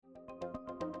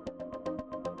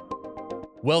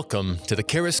Welcome to the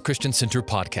Charis Christian Center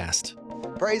podcast.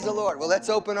 Praise the Lord. Well, let's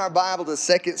open our Bible to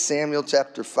 2 Samuel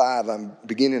chapter 5. I'm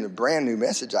beginning a brand new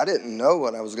message. I didn't know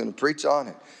what I was going to preach on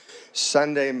it.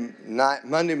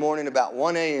 Monday morning about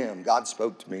 1 a.m., God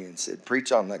spoke to me and said,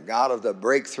 preach on the God of the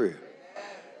breakthrough.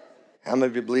 How many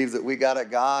of you believe that we got a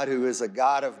God who is a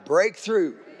God of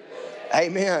breakthrough?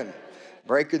 Amen.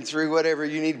 Breaking through whatever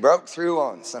you need broke through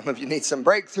on. Some of you need some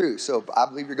breakthrough, so I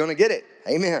believe you're going to get it.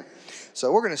 Amen. So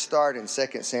we're going to start in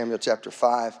 2 Samuel chapter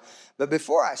 5. But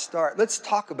before I start, let's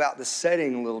talk about the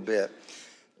setting a little bit.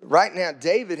 Right now,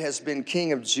 David has been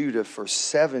king of Judah for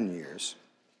 7 years.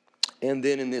 And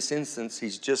then in this instance,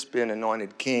 he's just been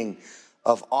anointed king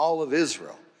of all of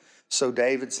Israel. So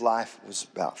David's life was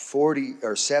about 40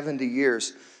 or 70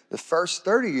 years. The first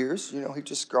 30 years, he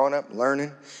just growing up,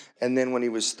 learning. And then when he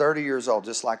was 30 years old,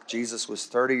 just like Jesus was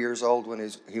 30 years old when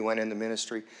he went into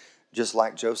ministry, just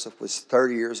like Joseph was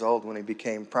 30 years old when he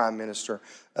became prime minister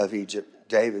of Egypt,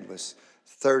 David was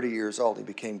 30 years old. He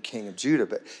became king of Judah,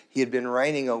 but he had been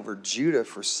reigning over Judah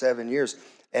for 7 years.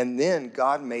 And then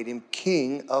God made him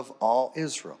king of all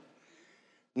Israel.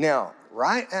 Now,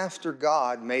 right after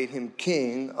God made him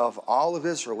king of all of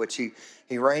Israel, which he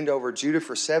reigned over Judah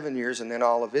for 7 years and then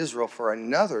all of Israel for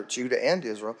another, Judah and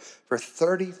Israel, for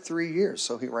 33 years.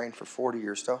 So he reigned for 40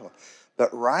 years total.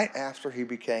 But right after he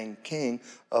became king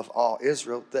of all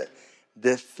Israel,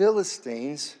 the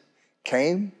Philistines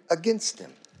came against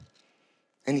him.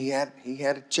 And he had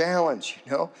a challenge,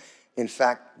 In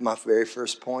fact, my very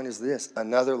first point is this: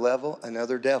 another level,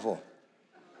 another devil.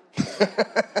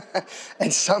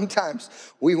 And sometimes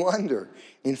we wonder.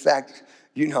 In fact,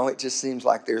 it just seems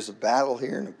like there's a battle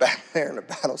here and a battle there and a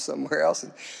battle somewhere else.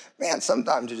 And man,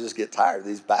 sometimes you just get tired of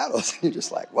these battles. And you're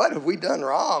just like, what have we done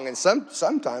wrong? And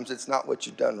sometimes it's not what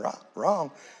you've done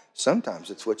wrong.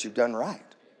 Sometimes it's what you've done right.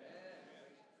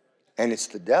 And it's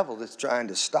the devil that's trying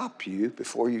to stop you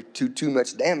before you do too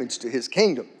much damage to his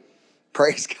kingdom.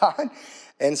 Praise God.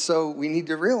 And so we need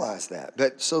to realize that.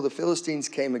 But so the Philistines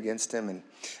came against him,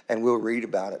 and we'll read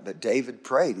about it. But David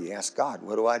prayed. He asked God,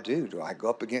 what do I do? Do I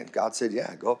go up against? God said,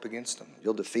 yeah, go up against them.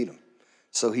 You'll defeat them.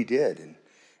 So he did,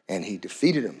 and he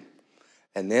defeated them.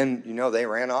 And then, they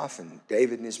ran off, and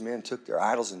David and his men took their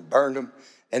idols and burned them.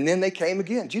 And then they came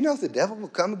again. Do you know if the devil will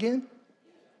come again?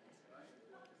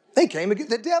 They came again.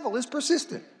 The devil is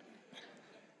persistent.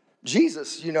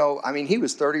 Jesus, he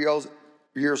was 30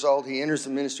 years old. He enters the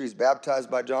ministry. He's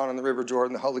baptized by John in the River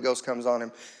Jordan. The Holy Ghost comes on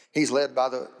him. He's led by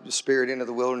the Spirit into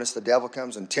the wilderness. The devil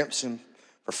comes and tempts him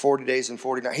for 40 days and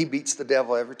 40 nights. He beats the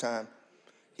devil every time.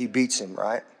 He beats him,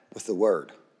 right? With the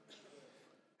word.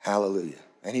 Hallelujah.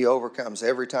 And he overcomes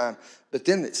every time. But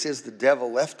then it says the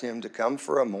devil left him to come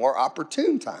for a more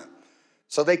opportune time.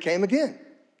 So they came again.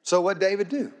 So what did David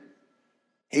do?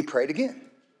 He prayed again.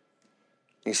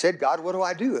 He said, God, what do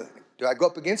I do? Do I go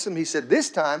up against them? He said, this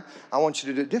time, I want you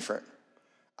to do it different.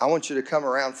 I want you to come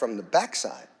around from the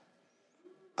backside.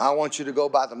 I want you to go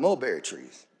by the mulberry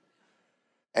trees.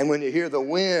 And when you hear the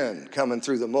wind coming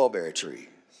through the mulberry trees,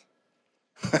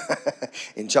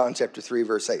 in John chapter 3,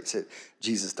 verse 8, it said,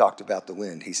 Jesus talked about the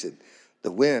wind. He said,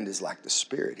 the wind is like the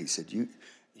Spirit. He said,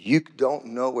 you don't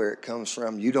know where it comes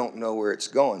from. You don't know where it's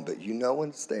going, but you know when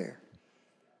it's there.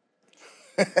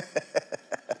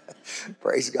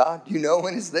 Praise God. You know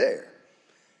when it's there.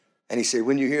 And he said,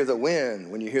 when you hear the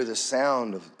wind, when you hear the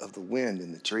sound of the wind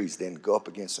in the trees, then go up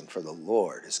against them, for the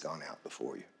Lord has gone out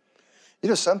before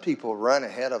you. Some people run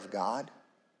ahead of God.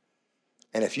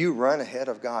 And if you run ahead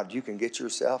of God, you can get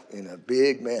yourself in a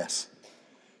big mess.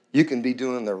 You can be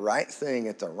doing the right thing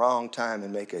at the wrong time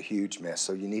and make a huge mess.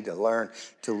 So you need to learn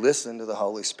to listen to the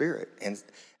Holy Spirit.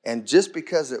 And just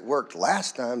because it worked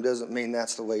last time doesn't mean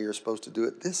that's the way you're supposed to do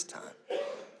it this time.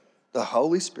 The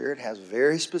Holy Spirit has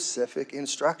very specific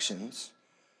instructions,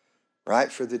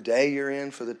 right, for the day you're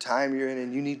in, for the time you're in,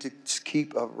 and you need to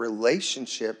keep a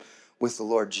relationship with the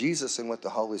Lord Jesus and with the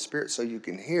Holy Spirit so you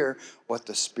can hear what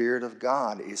the Spirit of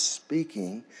God is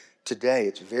speaking today.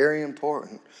 It's very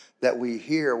important that we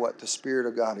hear what the Spirit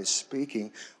of God is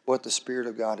speaking, what the Spirit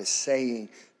of God is saying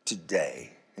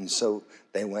today. And so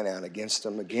they went out against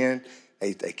them again.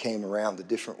 They came around the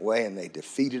different way, and they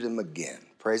defeated them again.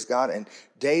 Praise God. And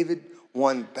David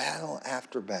won battle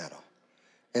after battle.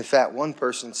 In fact, one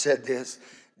person said this: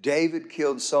 David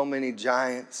killed so many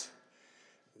giants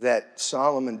that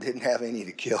Solomon didn't have any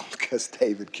to kill because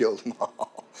David killed them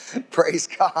all. Praise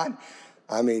God.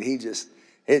 He just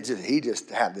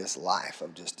had this life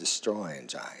of just destroying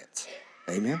giants.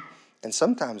 Amen. And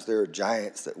sometimes there are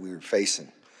giants that we're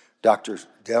facing. Dr.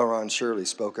 Delron Shirley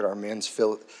spoke at our men's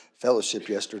fellowship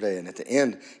yesterday, and at the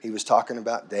end, he was talking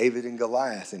about David and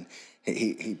Goliath, and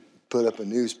he put up a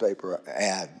newspaper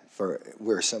ad for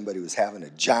where somebody was having a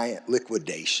giant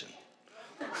liquidation.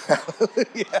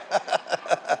 Hallelujah.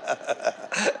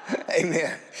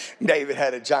 Amen. David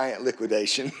had a giant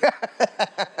liquidation.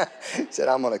 He said,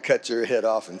 I'm going to cut your head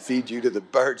off and feed you to the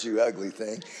birds, you ugly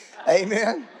thing.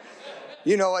 Amen.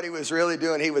 You know what he was really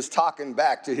doing? He was talking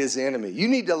back to his enemy. You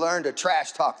need to learn to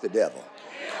trash talk the devil.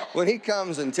 When he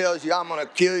comes and tells you, I'm going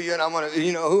to kill you, and I'm going to,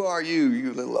 who are you,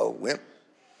 you little old wimp?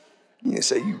 You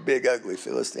say, you big ugly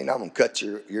Philistine, I'm going to cut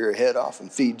your head off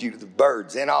and feed you to the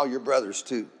birds and all your brothers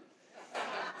too.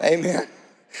 Amen.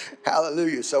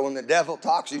 Hallelujah. So when the devil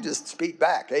talks, you just speak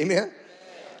back. Amen.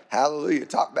 Hallelujah.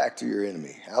 Talk back to your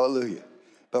enemy. Hallelujah.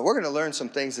 But we're going to learn some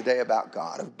things today about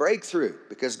God, of breakthrough,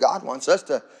 because God wants us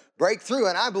to break through.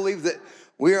 And I believe that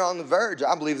we're on the verge.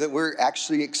 I believe that we're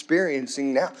actually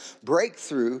experiencing now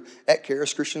breakthrough at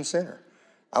Charis Christian Center.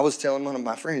 I was telling one of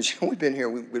my friends, we've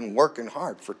been working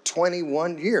hard for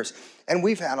 21 years, and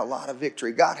we've had a lot of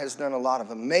victory. God has done a lot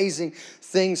of amazing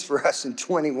things for us in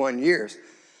 21 years.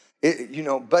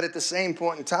 But at the same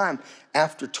point in time,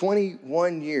 after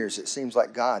 21 years, it seems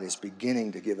like God is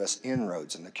beginning to give us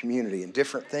inroads in the community, and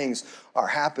different things are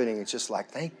happening. It's just like,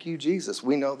 thank you, Jesus.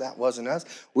 We know that wasn't us.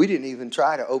 We didn't even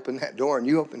try to open that door, and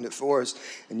you opened it for us,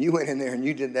 and you went in there and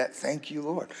you did that. Thank you,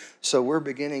 Lord. So we're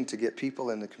beginning to get people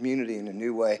in the community in a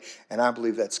new way, and I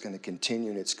believe that's going to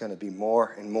continue, and it's going to be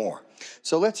more and more.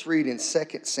 So let's read in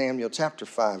 2 Samuel chapter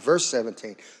 5, verse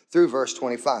 17 through verse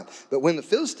 25. But when the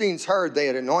Philistines heard they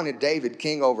had anointed David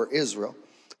king over Israel,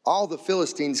 all the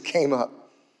Philistines came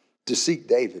up to seek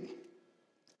David.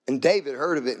 And David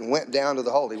heard of it and went down to the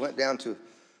hold. He went down to a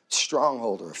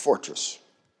stronghold or a fortress.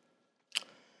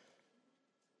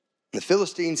 The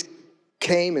Philistines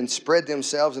came and spread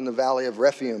themselves in the valley of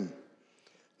Rephaim.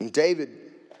 And David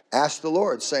asked the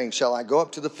Lord, saying, shall I go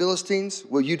up to the Philistines?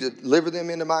 Will you deliver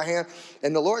them into my hand?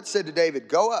 And the Lord said to David,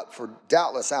 go up, for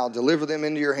doubtless I'll deliver them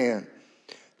into your hand.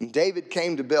 And David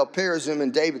came to Baal-perazim,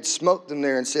 and David smote them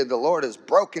there and said, the Lord has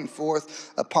broken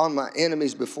forth upon my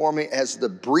enemies before me as the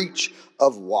breach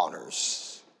of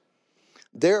waters.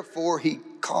 Therefore he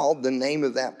called the name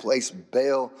of that place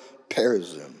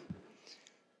Baal-perazim.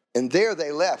 And there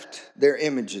they left their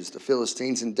images, the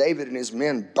Philistines, and David and his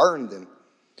men burned them.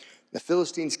 The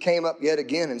Philistines came up yet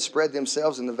again and spread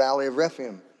themselves in the valley of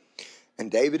Rephaim.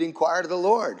 And David inquired of the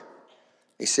Lord.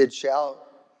 He said,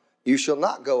 you shall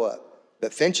not go up,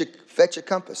 but fetch a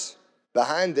compass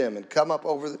behind them and come up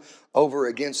over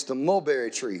against the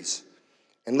mulberry trees.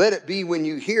 And let it be when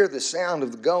you hear the sound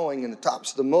of the going in the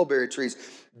tops of the mulberry trees,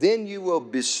 then you will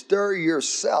bestir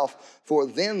yourself, for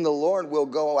then the Lord will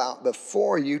go out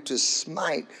before you to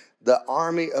smite the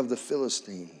army of the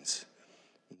Philistines.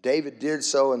 David did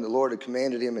so, and the Lord had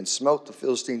commanded him, and smote the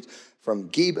Philistines from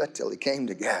Geba till he came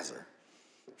to Gazer,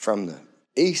 from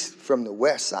the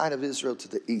west side of Israel to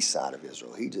the east side of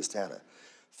Israel. He just had a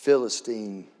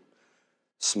Philistine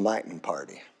smiting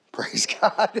party. Praise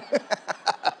God.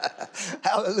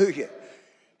 Hallelujah.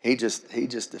 He just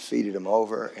defeated them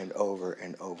over and over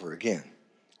and over again.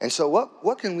 And so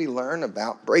what can we learn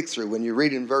about breakthrough? When you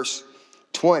read in verse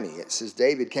 20, it says,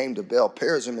 David came to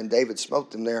Baal-perazim, and David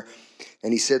smote them there.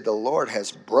 And he said, the Lord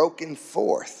has broken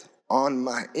forth on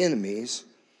my enemies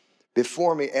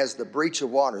before me as the breach of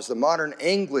waters. The modern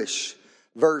English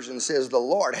version says, the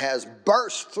Lord has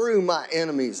burst through my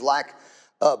enemies like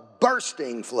a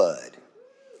bursting flood.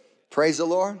 Praise the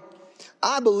Lord.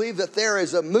 I believe that there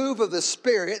is a move of the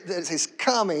Spirit that is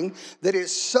coming that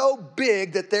is so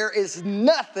big that there is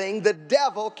nothing the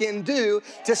devil can do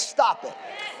to stop it.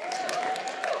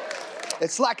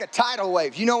 It's like a tidal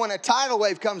wave. You know, when a tidal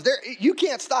wave comes, you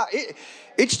can't stop.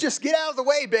 It's just get out of the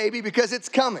way, baby, because it's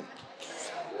coming.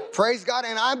 Praise God.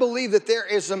 And I believe that there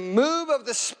is a move of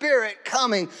the Spirit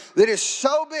coming that is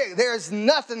so big. There's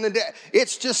nothing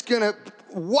it's just going to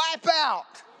wipe out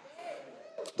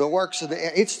the works of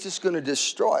it's just going to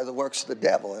destroy the works of the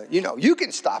devil. You know, you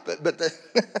can stop it, but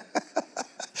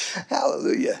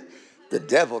hallelujah, the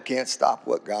devil can't stop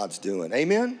what God's doing.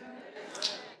 Amen.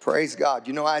 Praise God.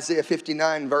 You know, Isaiah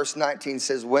 59 verse 19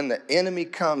 says, when the enemy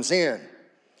comes in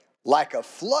like a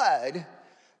flood,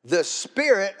 the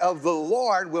Spirit of the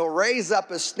Lord will raise up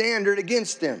a standard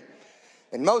against him.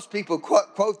 And most people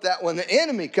quote that when the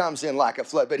enemy comes in like a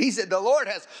flood. But he said, the Lord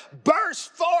has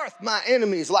burst forth my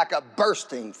enemies like a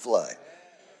bursting flood.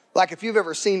 Like if you've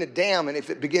ever seen a dam and if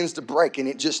it begins to break and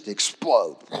it just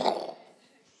explodes.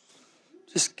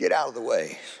 Just get out of the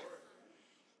way.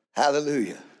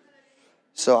 Hallelujah.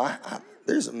 So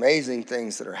there's amazing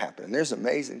things that are happening. There's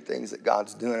amazing things that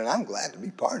God's doing, and I'm glad to be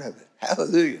part of it.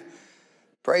 Hallelujah.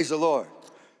 Praise the Lord.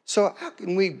 So how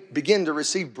can we begin to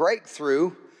receive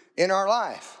breakthrough in our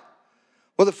life?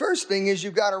 Well, the first thing is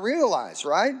you've got to realize,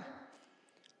 right?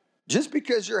 Just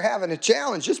because you're having a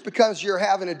challenge, just because you're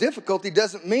having a difficulty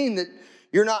doesn't mean that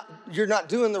you're not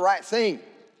doing the right thing.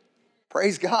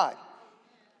 Praise God.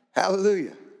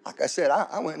 Hallelujah. Like I said,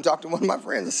 I went and talked to one of my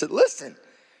friends. I said, listen,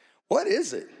 what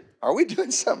is it? Are we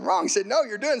doing something wrong? He said, no,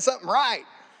 you're doing something right.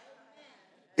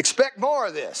 Expect more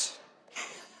of this.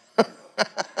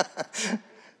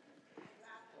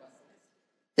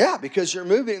 Yeah, because you're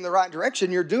moving in the right direction.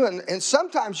 You're doing, and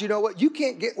sometimes, you know what? You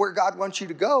can't get where God wants you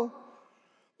to go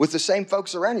with the same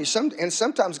folks around you. And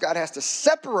sometimes God has to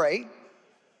separate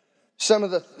some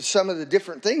of the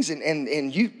different things,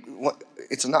 and you,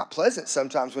 it's not pleasant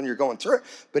sometimes when you're going through it,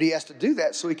 but he has to do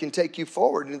that so he can take you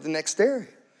forward into the next area.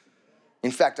 In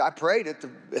fact, I prayed at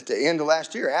the end of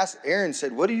last year. Asked Aaron,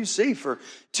 said, what do you see for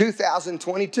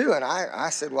 2022? And I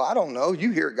said, well, I don't know.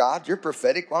 You hear God. You're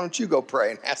prophetic. Why don't you go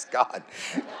pray and ask God?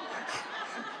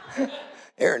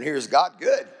 Aaron hears God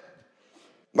good.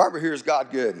 Barbara hears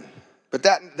God good. But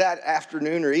that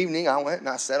afternoon or evening, I went and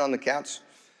I sat on the couch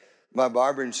by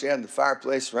Barbara, and she had the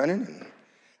fireplace running. And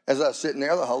as I was sitting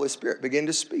there, the Holy Spirit began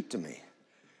to speak to me.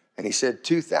 And he said,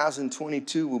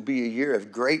 2022 will be a year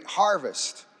of great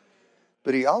harvest.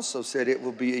 But he also said it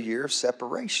will be a year of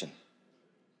separation.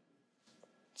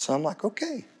 So I'm like,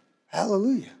 okay,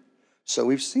 hallelujah. So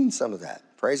we've seen some of that.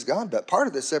 Praise God. But part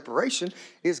of the separation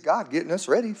is God getting us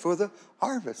ready for the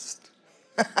harvest.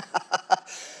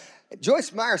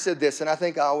 Joyce Meyer said this, and I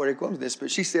think I already quoted this,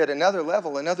 but she said, another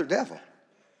level, another devil.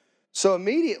 So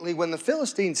immediately when the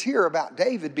Philistines hear about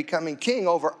David becoming king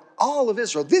over all of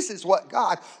Israel, this is what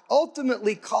God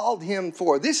ultimately called him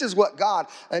for. This is what God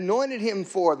anointed him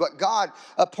for, what God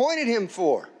appointed him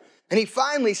for. And he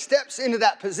finally steps into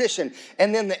that position,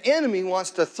 and then the enemy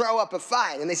wants to throw up a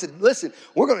fight. And they said, listen,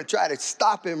 we're going to try to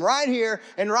stop him right here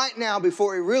and right now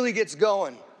before he really gets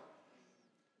going.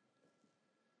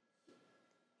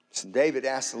 So David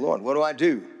asked the Lord, what do I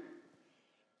do? He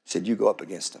said, you go up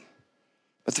against him.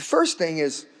 But the first thing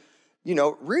is,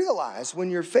 realize when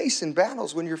you're facing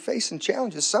battles, when you're facing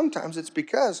challenges, sometimes it's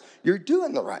because you're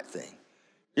doing the right thing.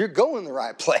 You're going the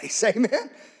right place.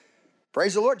 Amen?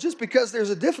 Praise the Lord. Just because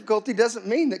there's a difficulty doesn't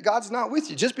mean that God's not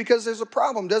with you. Just because there's a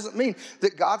problem doesn't mean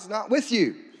that God's not with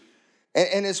you.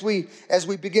 And as we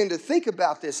begin to think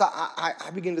about this, I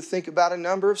begin to think about a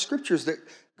number of scriptures that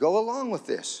go along with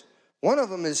this. One of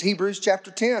them is Hebrews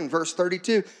chapter 10, verse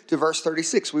 32 to verse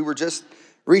 36. We were just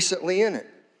recently in it.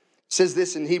 It says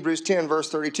this in Hebrews 10, verse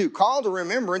 32. Call to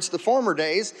remembrance the former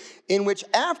days in which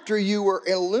after you were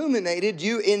illuminated,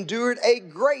 you endured a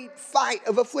great fight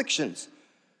of afflictions.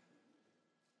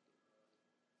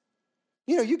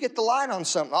 You get the light on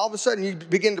something. All of a sudden, you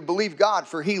begin to believe God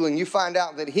for healing. You find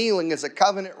out that healing is a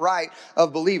covenant right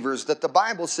of believers, that the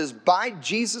Bible says, by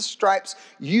Jesus' stripes,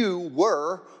 you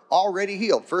were already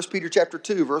healed. 1 Peter chapter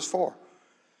 2, verse 4.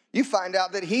 You find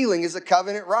out that healing is a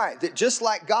covenant right. That just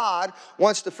like God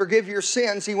wants to forgive your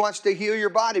sins, he wants to heal your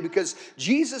body because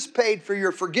Jesus paid for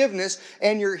your forgiveness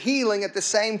and your healing at the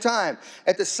same time.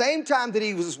 At the same time that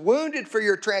he was wounded for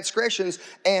your transgressions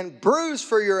and bruised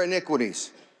for your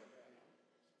iniquities.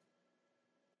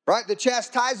 Right? The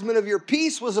chastisement of your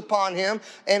peace was upon him,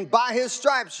 and by his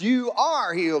stripes you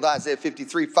are healed. Isaiah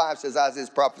 53:5 says Isaiah's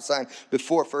prophesying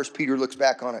before 1 Peter looks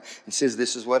back on it and says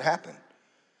this is what happened.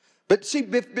 But see,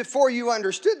 before you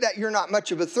understood that, you're not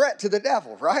much of a threat to the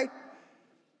devil, right?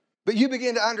 But you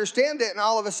begin to understand that, and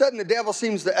all of a sudden the devil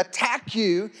seems to attack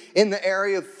you in the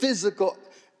area of physical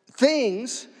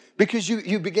things because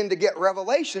you begin to get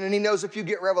revelation, and he knows if you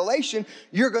get revelation,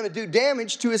 you're going to do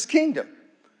damage to his kingdom.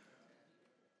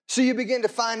 So you begin to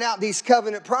find out these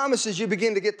covenant promises, you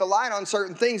begin to get the light on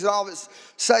certain things, and all of a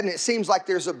sudden it seems like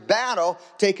there's a battle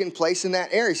taking place in that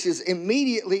area. He says,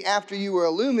 immediately after you were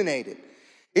illuminated.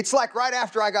 It's like right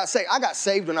after I got saved. I got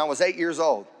saved when I was 8 years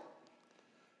old.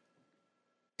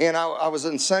 And I was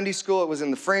in Sunday school. It was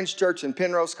in the Friends Church in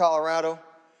Penrose, Colorado,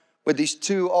 with these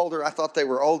two older, I thought they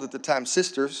were old at the time,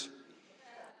 sisters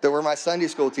that were my Sunday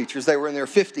school teachers. They were in their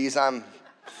 50s. I'm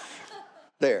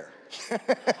there.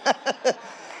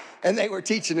 And they were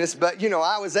teaching us, but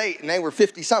I was 8 and they were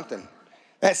 50-something.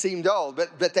 That seemed old,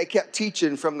 but they kept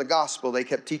teaching from the gospel. They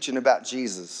kept teaching about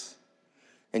Jesus.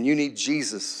 And you need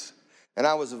Jesus. And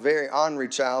I was a very ornery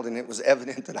child, and it was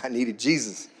evident that I needed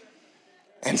Jesus.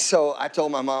 And so I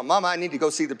told my mom, Mom, I need to go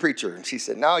see the preacher. And she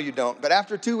said, no, you don't. But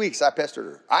after 2 weeks, I pestered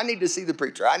her. I need to see the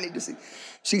preacher. I need to see.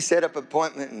 She set up an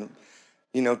appointment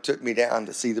and, took me down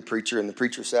to see the preacher. And the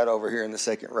preacher sat over here in the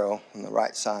second row, on the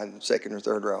right side, the second or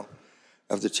third row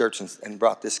of the church, and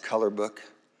brought this color book.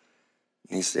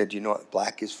 And he said, you know what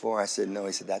black is for? I said, no.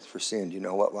 He said, that's for sin. Do you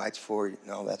know what white's for?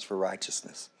 No, that's for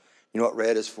righteousness. You know what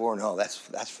red is for? No, that's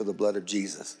for the blood of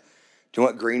Jesus. Do you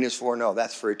know what green is for? No,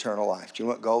 that's for eternal life. Do you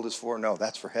know what gold is for? No,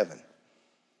 that's for heaven.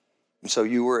 And so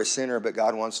you were a sinner, but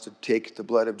God wants to take the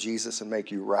blood of Jesus and make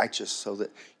you righteous so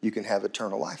that you can have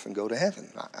eternal life and go to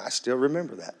heaven. I still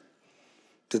remember that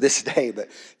to this day. But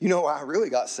you know why I really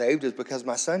got saved is because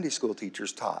my Sunday school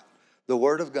teachers taught the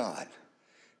Word of God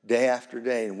day after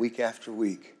day and week after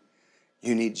week.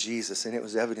 You need Jesus. And it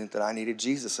was evident that I needed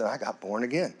Jesus, and I got born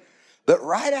again. But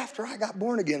right after I got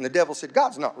born again, the devil said,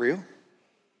 God's not real.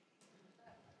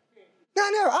 Now,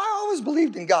 I always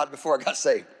believed in God before I got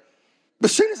saved. But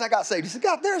as soon as I got saved, he said,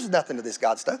 God, there's nothing to this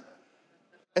God stuff.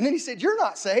 And then he said, you're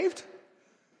not saved.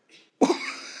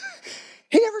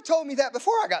 He never told me that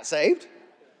before I got saved.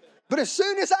 But as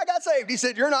soon as I got saved, he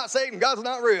said, you're not saved and God's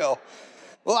not real.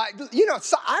 Well,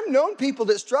 I've known people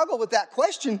that struggle with that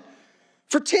question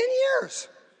for 10 years.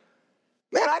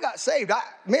 Man, I got saved.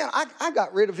 I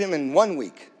got rid of him in 1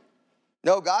 week.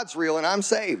 No, God's real and I'm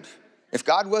saved. If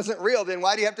God wasn't real, then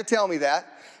why do you have to tell me that?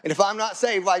 And if I'm not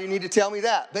saved, why do you need to tell me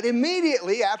that? But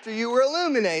immediately after you were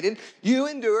illuminated, you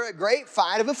endure a great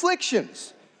fight of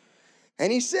afflictions.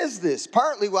 And he says this,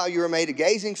 partly while you were made a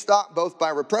gazing stock, both by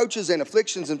reproaches and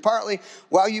afflictions, and partly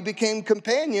while you became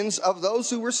companions of those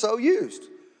who were so used.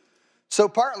 So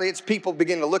partly it's people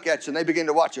begin to look at you and they begin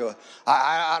to watch you.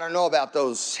 I don't know about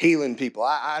those healing people.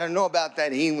 I don't know about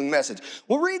that healing message.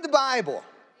 Well, read the Bible.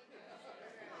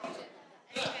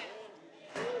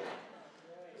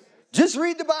 Just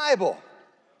read the Bible.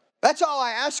 That's all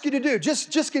I ask you to do.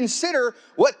 Just consider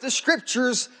what the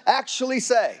scriptures actually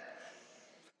say.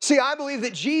 See, I believe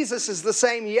that Jesus is the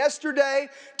same yesterday,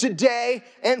 today,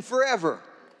 and forever.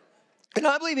 And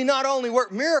I believe he not only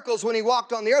worked miracles when he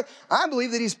walked on the earth, I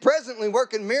believe that he's presently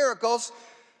working miracles.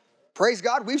 Praise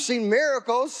God, we've seen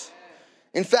miracles.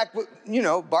 In fact,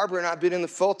 Barbara and I have been in the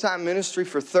full-time ministry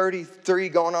for 33,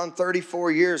 going on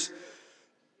 34 years.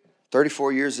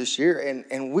 34 years this year,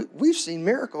 and we've seen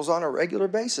miracles on a regular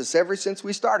basis ever since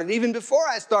we started. Even before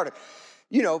I started,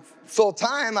 full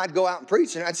time, I'd go out and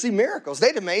preach and I'd see miracles.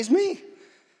 They'd amaze me. I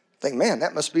think, man,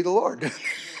 that must be the Lord.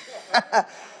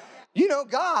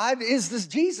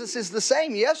 Jesus is the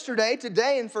same yesterday,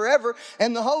 today, and forever,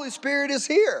 and the Holy Spirit is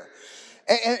here.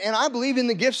 And I believe in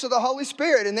the gifts of the Holy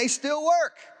Spirit, and they still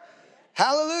work.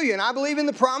 Hallelujah. And I believe in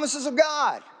the promises of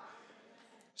God.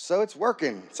 So it's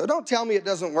working. So don't tell me it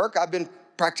doesn't work. I've been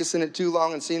practicing it too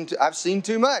long and I've seen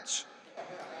too much.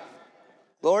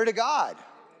 Glory to God.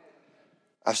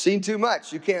 I've seen too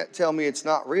much. You can't tell me it's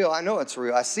not real. I know it's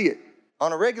real. I see it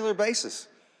on a regular basis.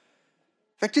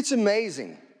 In fact, it's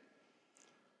amazing.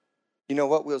 You know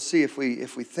what we'll see if we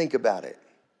think about it.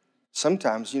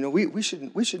 Sometimes, we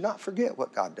should not forget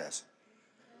what God does.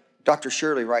 Dr.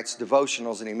 Shirley writes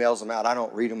devotionals and he mails them out. I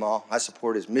don't read them all. I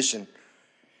support his mission.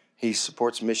 He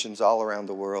supports missions all around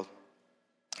the world.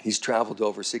 He's traveled to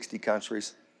over 60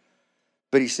 countries.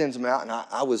 But he sends them out. And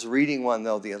I was reading one,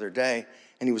 though, the other day,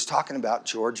 and he was talking about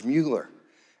George Mueller.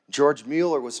 George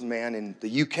Mueller was a man in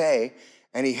the UK,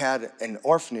 and he had an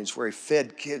orphanage where he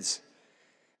fed kids.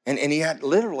 And he had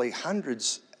literally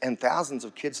hundreds and thousands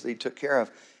of kids that he took care of.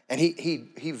 And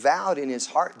he vowed in his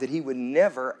heart that he would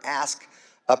never ask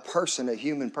a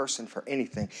human person, for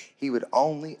anything. He would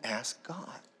only ask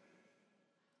God.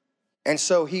 And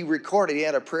so he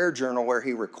had a prayer journal where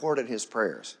he recorded his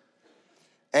prayers.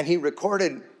 And he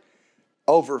recorded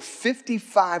over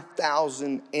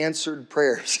 55,000 answered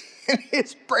prayers in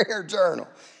his prayer journal.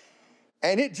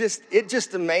 And it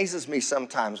just amazes me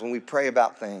sometimes when we pray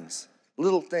about things,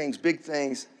 little things, big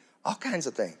things, all kinds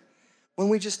of things. When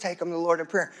we just take them to the Lord in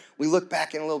prayer, we look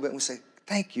back in a little bit and we say,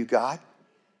 thank you, God,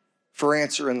 for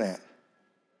answering that.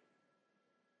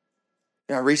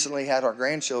 I recently had our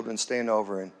grandchildren staying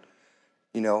over, and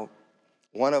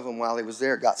one of them, while he was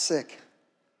there, got sick.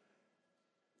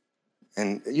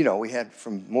 And, we had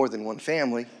from more than one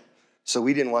family, so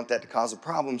we didn't want that to cause a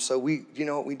problem. So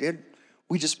what we did?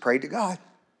 We just prayed to God.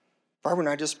 Barbara and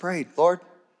I just prayed, Lord,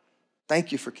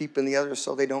 thank you for keeping the others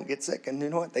so they don't get sick. And you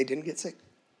know what? They didn't get sick.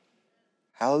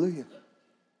 Hallelujah.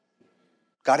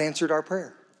 God answered our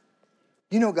prayer.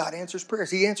 God answers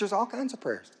prayers. He answers all kinds of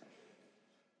prayers.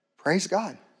 Praise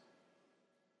God.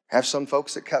 Have some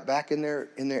folks that cut back in their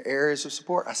areas of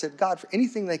support. I said, God, for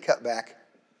anything they cut back,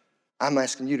 I'm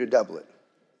asking you to double it.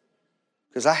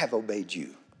 Because I have obeyed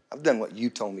you. I've done what you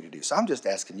told me to do. So I'm just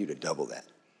asking you to double that.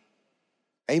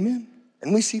 Amen?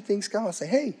 And we see things come and say,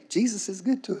 hey, Jesus is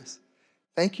good to us.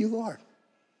 Thank you, Lord.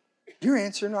 You're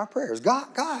answering our prayers. God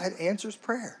answers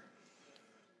prayer.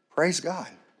 Praise God.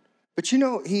 But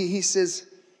he says,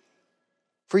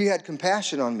 for you had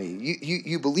compassion on me.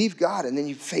 You believe God, and then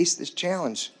you face this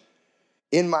challenge.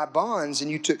 in my bonds, and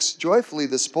you took joyfully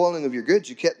the spoiling of your goods.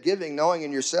 You kept giving, knowing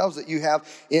in yourselves that you have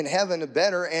in heaven a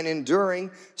better and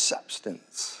enduring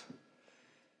substance.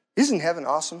 Isn't heaven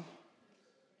awesome?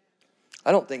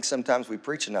 I don't think sometimes we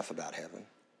preach enough about heaven.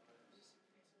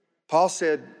 Paul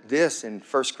said this in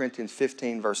 1 Corinthians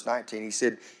 15, verse 19. He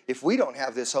said, if we don't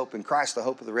have this hope in Christ, the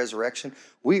hope of the resurrection,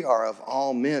 we are of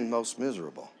all men most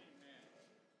miserable.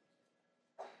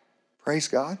 Praise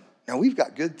God. Now, we've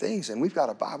got good things, and we've got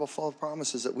a Bible full of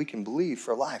promises that we can believe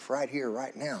for life right here,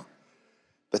 right now.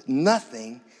 But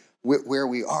nothing where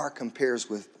we are compares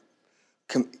with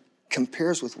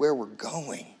where we're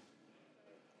going.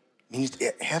 I mean,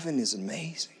 heaven is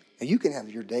amazing. Now, you can have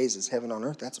your days as heaven on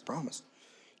earth. That's a promise.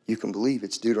 You can believe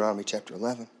it's Deuteronomy chapter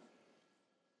 11.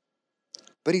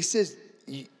 But he says,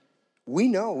 we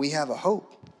know we have a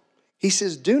hope. He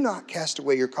says, do not cast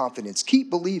away your confidence. Keep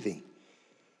believing.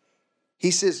 He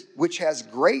says, which has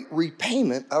great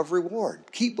repayment of reward.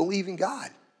 Keep believing God.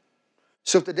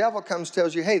 So if the devil comes and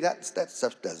tells you, hey, that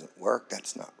stuff doesn't work,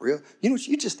 that's not real, you know what?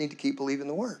 You just need to keep believing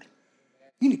the word.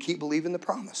 You need to keep believing the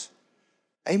promise.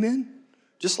 Amen?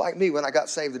 Just like me, when I got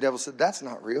saved, the devil said, that's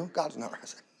not real. God's not real. I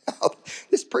said, no,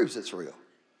 this proves it's real.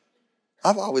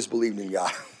 I've always believed in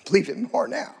God. I believe it more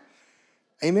now.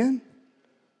 Amen?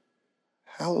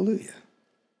 Hallelujah.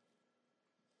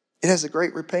 It has a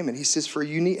great repayment. He says, for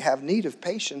you have need of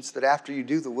patience, that after you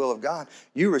do the will of God,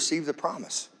 you receive the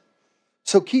promise.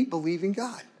 So keep believing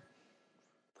God.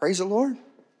 Praise the Lord.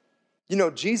 You know,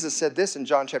 Jesus said this in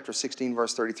John chapter 16,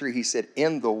 verse 33. He said,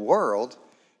 in the world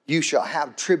you shall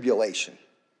have tribulation.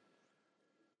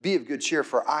 Be of good cheer,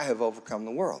 for I have overcome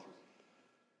the world.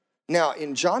 Now,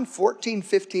 in John 14,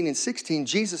 15, and 16,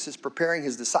 Jesus is preparing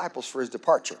his disciples for his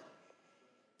departure.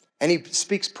 And he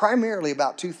speaks primarily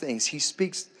about two things. He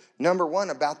speaks, number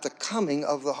one, about the coming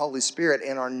of the Holy Spirit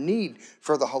and our need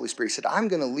for the Holy Spirit. He said, I'm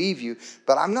going to leave you,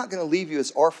 but I'm not going to leave you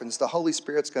as orphans. The Holy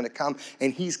Spirit's going to come,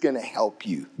 and he's going to help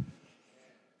you.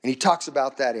 And he talks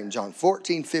about that in John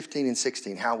 14, 15, and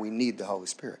 16, how we need the Holy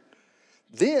Spirit.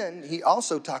 Then he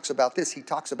also talks about this. He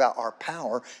talks about our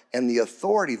power and the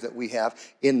authority that we have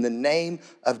in the name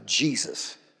of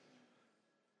Jesus.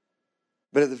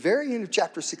 But at the very end of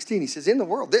chapter 16, he says, in the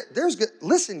world,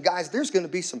 listen, guys, there's going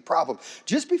to be some problem.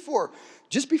 Just before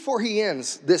he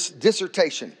ends this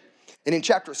dissertation, and in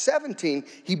chapter 17,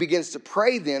 he begins to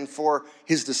pray then for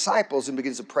his disciples and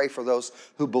begins to pray for those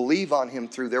who believe on him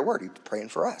through their word. He's praying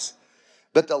for us.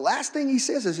 But the last thing he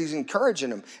says is he's encouraging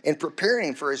them and preparing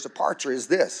him for his departure is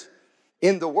this.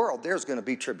 In the world, there's going to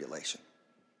be tribulation.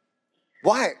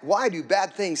 Why do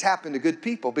bad things happen to good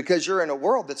people? Because you're in a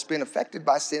world that's been affected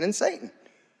by sin and Satan.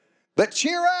 But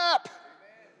cheer up.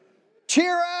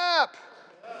 Cheer up.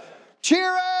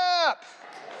 Cheer up.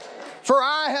 For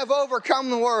I have overcome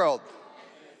the world.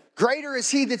 Greater is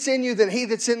he that's in you than he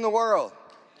that's in the world.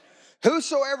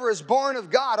 Whosoever is born of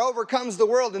God overcomes the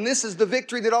world, and this is the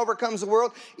victory that overcomes the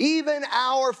world, even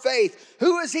our faith.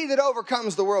 Who is he that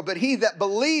overcomes the world? But he that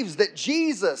believes that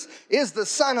Jesus is the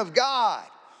Son of God.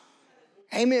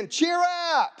 Amen. Cheer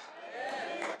up.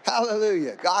 Amen.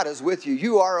 Hallelujah. God is with you.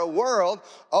 You are a world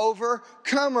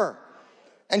overcomer.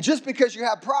 And just because you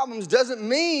have problems doesn't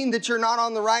mean that you're not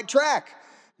on the right track.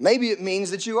 Maybe it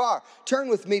means that you are. Turn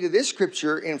with me to this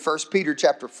scripture in 1 Peter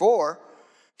chapter 4.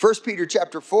 1 Peter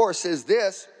chapter 4 says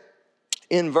this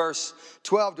in verse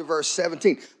 12 to verse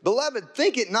 17. Beloved,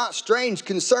 think it not strange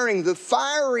concerning the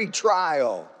fiery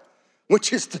trial,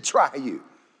 which is to try you.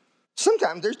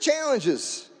 Sometimes there's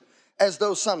challenges as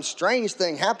though some strange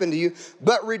thing happened to you,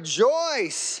 but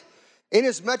rejoice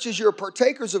inasmuch as you're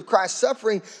partakers of Christ's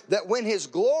suffering, that when his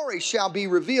glory shall be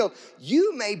revealed,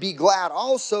 you may be glad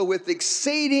also with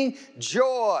exceeding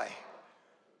joy.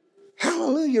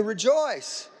 Hallelujah,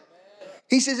 rejoice.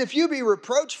 He says, if you be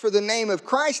reproached for the name of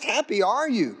Christ, happy are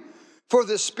you. For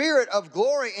the Spirit of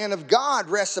glory and of God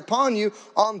rests upon you.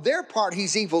 On their part,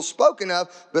 he's evil spoken of,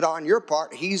 but on your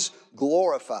part, he's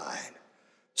glorified.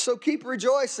 So keep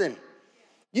rejoicing.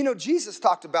 You know, Jesus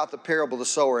talked about the parable of the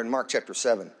sower in Mark chapter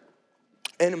 7.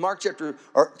 And in Mark chapter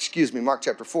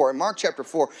 4. In Mark chapter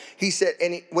 4, he said,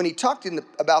 when he talked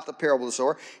about the parable of the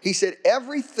sower, he said,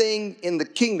 everything in the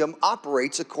kingdom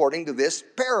operates according to this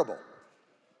parable.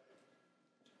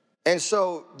 And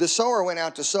so the sower went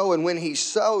out to sow, and when he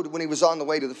sowed, when he was on the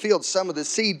way to the field, some of the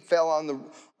seed fell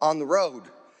on the road.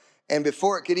 And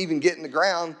before it could even get in the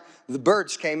ground, the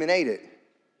birds came and ate it.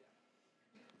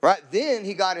 Right? Then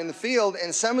he got in the field,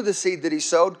 and some of the seed that he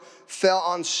sowed fell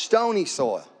on stony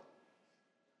soil.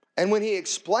 And when he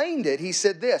explained it, he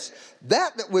said this,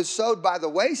 that was sowed by the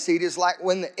way seed is like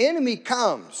when the enemy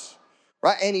comes,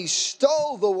 right? And he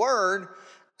stole the word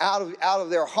out of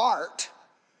their heart,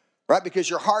 right? Because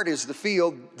your heart is the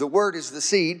field, the word is the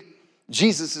seed,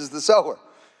 Jesus is the sower.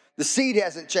 The seed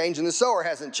hasn't changed and the sower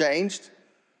hasn't changed,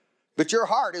 but your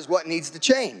heart is what needs to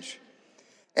change.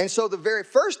 And so the very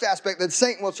first aspect that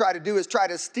Satan will try to do is try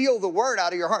to steal the word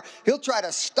out of your heart. He'll try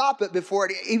to stop it before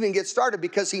it even gets started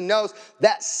because he knows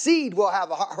that seed will have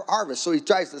a harvest. So he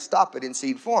tries to stop it in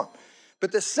seed form.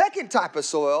 But the second type of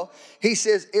soil, he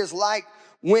says, is like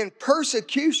when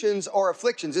persecutions or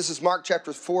afflictions, this is Mark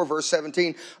chapter 4, verse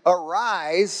 17,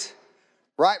 arise,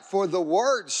 right, for the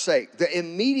word's sake, that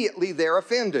immediately they're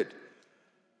offended.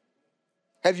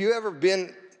 Have you ever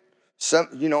been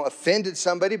offended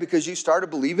somebody because you started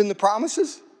believing the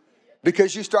promises?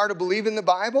 Because you started believing the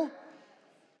Bible?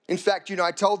 In fact,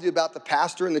 I told you about the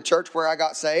pastor in the church where I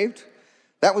got saved.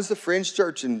 That was the Fringe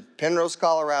Church in Penrose,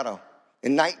 Colorado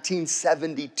in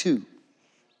 1972.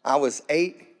 I was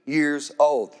 8 years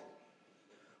old.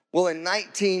 Well, in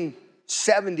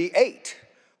 1978,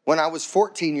 when I was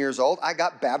 14 years old, I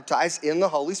got baptized in the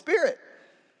Holy Spirit.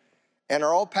 And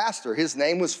our old pastor, his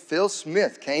name was Phil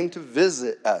Smith, came to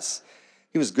visit us.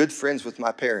 He was good friends with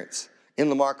my parents in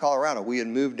Lamar, Colorado. We had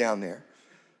moved down there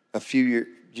a few years,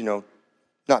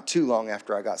 not too long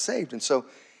after I got saved. And so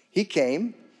he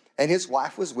came, and his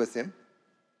wife was with him.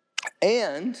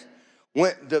 And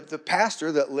when the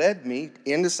pastor that led me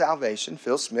into salvation,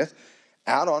 Phil Smith,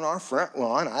 out on our front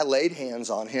lawn, I laid hands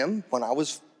on him when I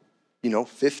was,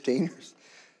 15 or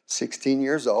 16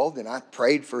 years old, and I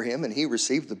prayed for him, and he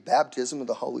received the baptism of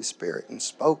the Holy Spirit and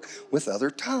spoke with other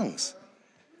tongues.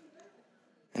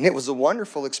 And it was a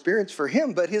wonderful experience for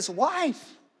him, but his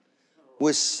wife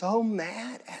was so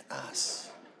mad at us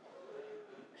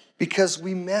because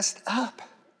we messed up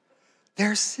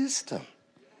their system.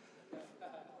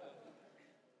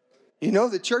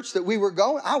 The church that we were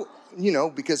going,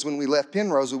 because when we left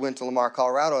Penrose, we went to Lamar,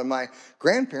 Colorado, and my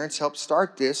grandparents helped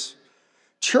start this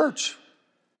church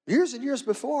years and years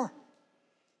before.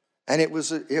 And it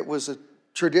was a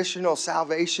traditional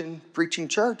salvation preaching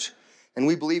church. And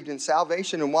we believed in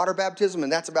salvation and water baptism, and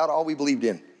that's about all we believed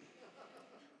in.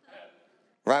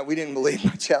 Right? We didn't believe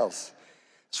much else.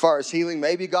 As far as healing,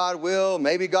 maybe God will,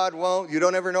 maybe God won't. You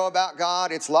don't ever know about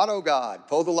God. It's lotto God.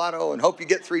 Pull the lotto and hope you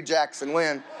get 3 jacks and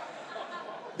win.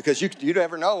 Because you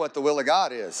never know what the will of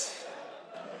God is.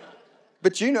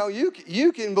 But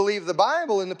you can believe the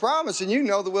Bible and the promise, and you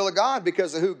know the will of God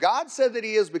because of who God said that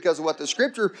he is, because of what the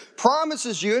scripture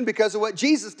promises you, and because of what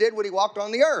Jesus did when he walked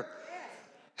on the earth.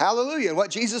 Hallelujah. And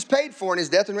what Jesus paid for in his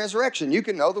death and resurrection. You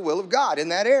can know the will of God in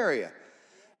that area.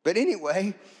 But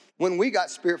anyway, when we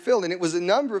got Spirit-filled, and it was a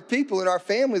number of people in our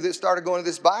family that started going to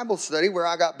this Bible study where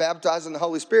I got baptized in the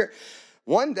Holy Spirit.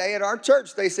 One day at our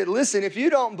church, they said, listen, if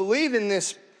you don't believe in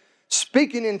this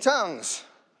speaking in tongues,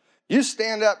 you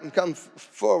stand up and come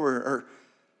forward. Or,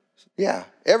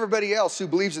 everybody else who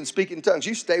believes in speaking in tongues,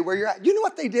 you stay where you're at. You know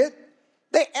what they did?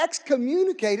 They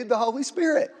excommunicated the Holy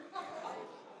Spirit.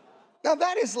 Now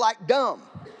that is like dumb.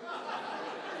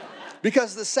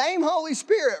 Because the same Holy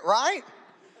Spirit, right,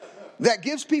 that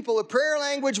gives people a prayer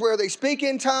language where they speak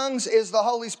in tongues is the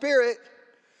Holy Spirit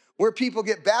where people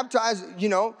get baptized,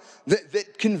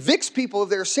 that convicts people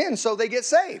of their sins so they get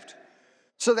saved.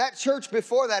 So that church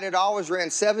before that, it always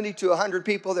ran 70 to 100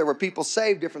 people. There were people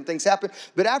saved, different things happened.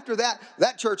 But after that,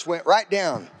 that church went right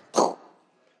down.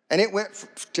 And it went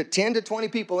to 10 to 20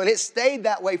 people, and it stayed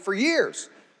that way for years.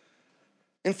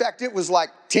 In fact, it was like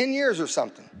 10 years or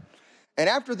something. And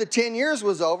after the 10 years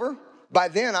was over, by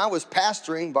then I was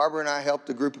pastoring. Barbara and I helped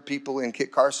a group of people in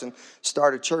Kit Carson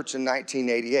start a church in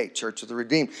 1988, Church of the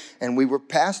Redeemed. And we were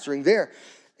pastoring there.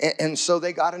 And so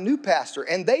they got a new pastor.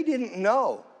 And they didn't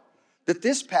know that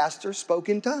this pastor spoke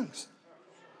in tongues.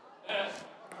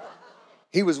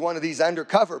 He was one of these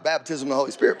undercover baptism of the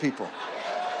Holy Spirit people.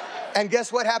 And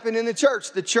guess what happened in the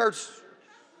church? The church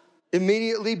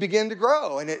immediately began to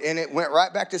grow, and it went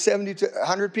right back to 70 to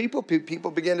 100 people.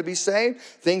 People began to be saved.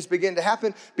 Things began to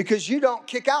happen because you don't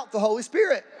kick out the Holy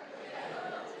Spirit.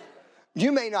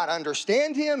 You may not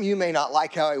understand him. You may not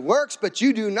like how he works, but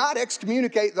you do not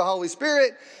excommunicate the Holy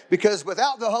Spirit, because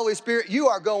without the Holy Spirit, you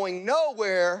are going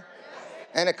nowhere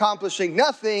and accomplishing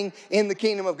nothing in the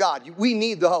kingdom of God. We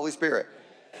need the Holy Spirit.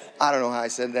 I don't know how I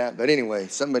said that, but anyway,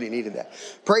 somebody needed that.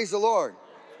 Praise the Lord.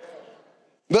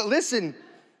 But listen,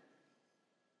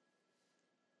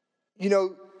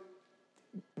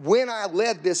 when I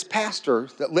led this pastor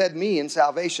that led me in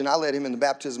salvation, I led him in the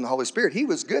baptism of the Holy Spirit. He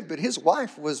was good, but his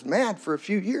wife was mad for a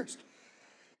few years.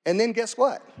 And then guess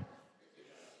what?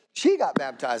 She got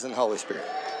baptized in the Holy Spirit.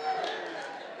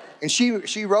 And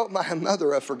she wrote my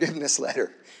mother a forgiveness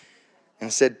letter.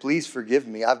 and said, please forgive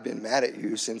me. I've been mad at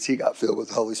you since he got filled with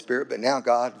the Holy Spirit, but now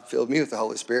God filled me with the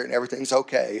Holy Spirit and everything's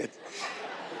okay.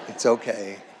 It's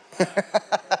okay.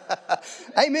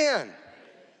 Amen.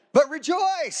 But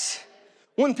rejoice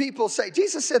when people say,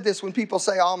 Jesus said this, when people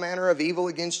say all manner of evil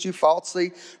against you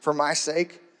falsely for my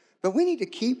sake. But we need to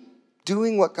keep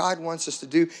doing what God wants us to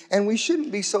do. And we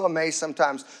shouldn't be so amazed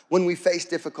sometimes when we face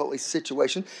difficult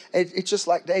situations. It's just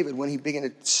like David when he began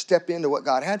to step into what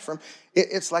God had for him.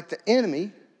 It's like the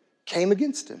enemy came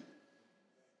against him.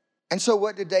 And so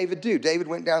what did David do? David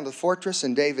went down to the fortress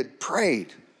and David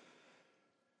prayed.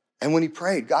 And when he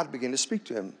prayed, God began to speak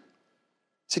to him. He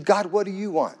said, God, what do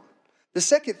you want? The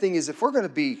second thing is if we're going to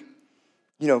be,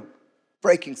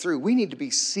 breaking through, we need to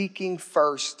be seeking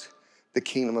first the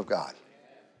kingdom of God.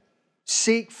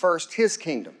 Seek first his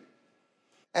kingdom.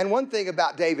 And one thing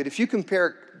about David, if you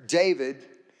compare David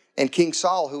and King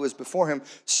Saul, who was before him,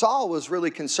 Saul was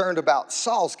really concerned about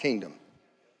Saul's kingdom.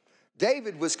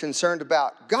 David was concerned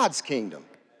about God's kingdom.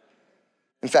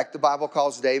 In fact, the Bible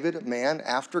calls David a man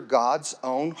after God's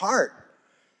own heart.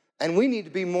 And we need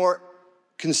to be more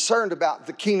concerned about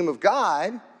the kingdom of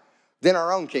God than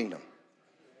our own kingdom.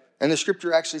 And the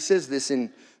scripture actually says this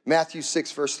in Matthew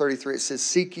 6, verse 33, it says,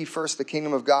 seek ye first the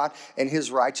kingdom of God and his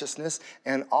righteousness,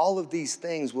 and all of these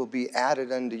things will be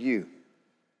added unto you.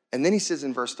 And then he says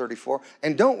in verse 34,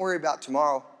 and don't worry about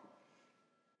tomorrow,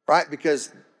 right?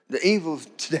 Because the evil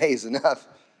of today is enough,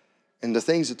 and the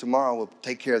things of tomorrow will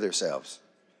take care of themselves.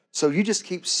 So you just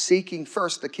keep seeking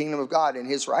first the kingdom of God and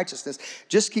his righteousness.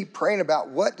 Just keep praying about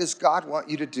what does God want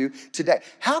you to do today.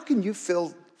 How can you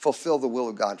fulfill the will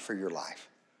of God for your life?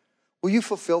 Will you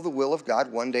fulfill the will of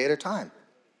God one day at a time?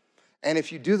 And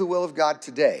if you do the will of God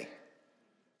today,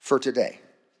 for today,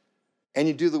 and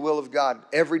you do the will of God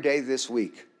every day this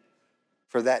week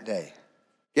for that day,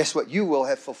 guess what? You will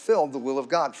have fulfilled the will of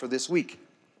God for this week.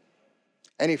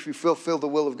 And if you fulfill the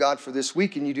will of God for this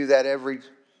week and you do that every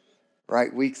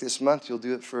week this month, you'll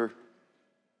do it for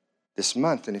this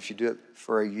month. And if you do it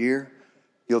for a year,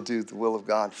 you'll do the will of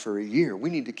God for a year.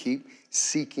 We need to keep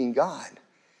seeking God.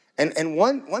 And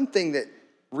one thing that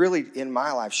really in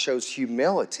my life shows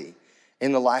humility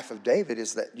in the life of David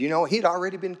is that, he'd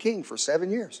already been king for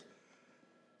 7 years.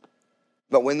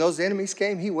 But when those enemies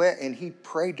came, he went and he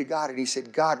prayed to God and he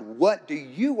said, God, what do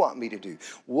you want me to do?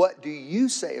 What do you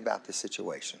say about this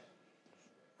situation?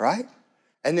 Right?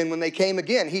 And then when they came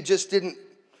again, he just didn't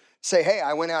say, hey,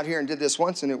 I went out here and did this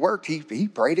once and it worked. He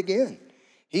prayed again.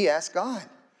 He asked God.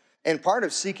 And part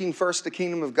of seeking first the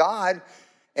kingdom of God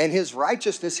and his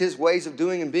righteousness, his ways of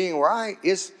doing and being right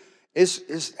is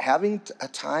having a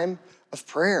time of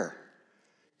prayer.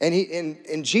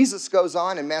 And Jesus goes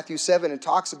on in Matthew 7 and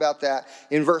talks about that.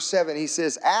 In verse 7, he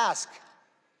says, ask,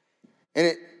 and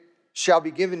it shall be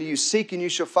given to you. Seek, and you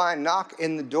shall find. Knock,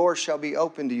 and the door shall be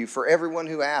opened to you. For everyone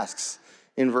who asks,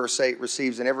 in verse 8,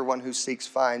 receives, and everyone who seeks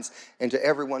finds, and to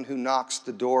everyone who knocks,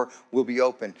 the door will be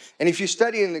open. And if you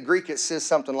study in the Greek, it says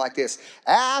something like this.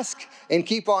 Ask and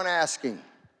keep on asking.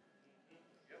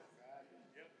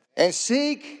 And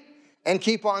seek and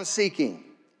keep on seeking.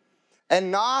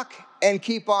 And knock and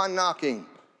keep on knocking.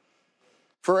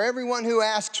 For everyone who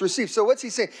asks receives. So what's he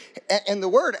saying? And the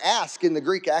word ask in the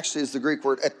Greek actually is the Greek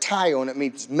word ataio, and it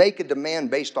means make a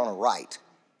demand based on a right.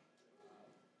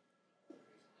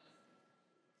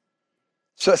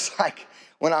 So it's like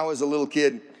when I was a little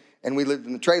kid and we lived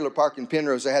in the trailer park in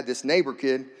Penrose, I had this neighbor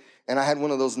kid, and I had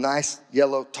one of those nice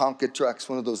yellow Tonka trucks,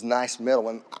 one of those nice metal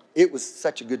ones. It was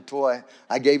such a good toy.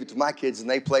 I gave it to my kids, and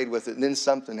they played with it, and then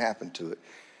something happened to it.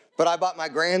 But I bought my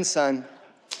grandson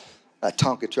a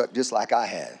Tonka truck just like I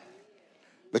had.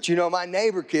 But my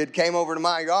neighbor kid came over to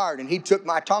my yard, and he took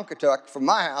my Tonka truck from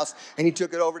my house, and he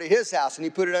took it over to his house, and he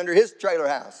put it under his trailer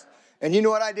house. And you know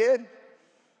what I did?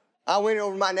 I went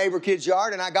over to my neighbor kid's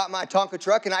yard, and I got my Tonka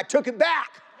truck, and I took it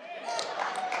back.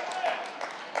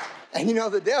 And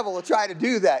the devil will try to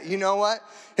do that. You know what?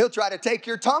 He'll try to take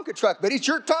your Tonka truck, but it's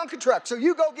your Tonka truck, so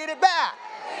you go get it back.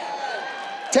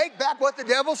 Take back what the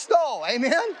devil stole.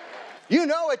 Amen?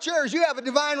 It's yours. You have a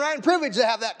divine right and privilege to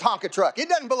have that Tonka truck. It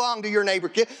doesn't belong to your neighbor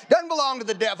kid. It doesn't belong to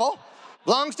the devil. It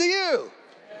belongs to you.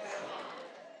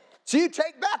 So you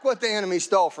take back what the enemy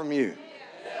stole from you.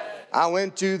 I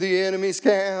went to the enemy's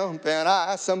camp,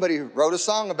 and somebody wrote a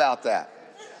song about that.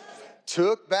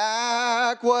 Took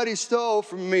back what he stole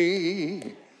from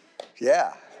me.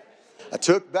 Yeah. I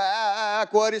took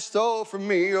back what he stole from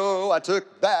me. Oh, I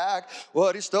took back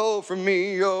what he stole from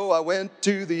me. Oh, I went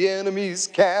to the enemy's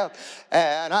camp,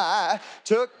 and I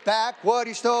took back what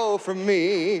he stole from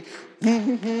me.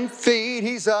 Feet,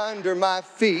 he's under my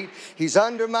feet. He's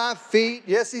under my feet.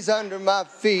 Yes, he's under my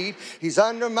feet. He's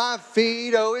under my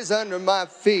feet. Oh, he's under my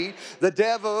feet. The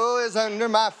devil is under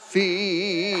my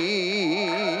feet.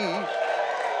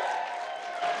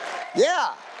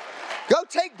 Yeah. Go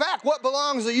take back what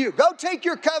belongs to you. Go take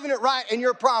your covenant right and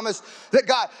your promise that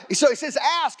God. So he says,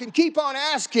 ask and keep on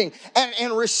asking,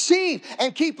 and receive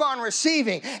and keep on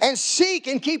receiving, and seek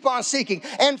and keep on seeking,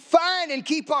 and find and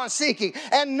keep on seeking,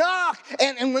 and knock,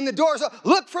 and when the door's open,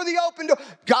 look for the open door.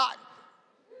 God.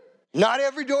 Not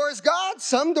every door is God.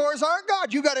 Some doors aren't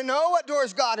God. You got to know what door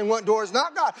is God and what door is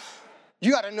not God.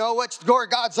 You got to know what door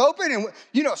God's open. And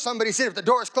somebody said if the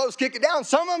door is closed, kick it down.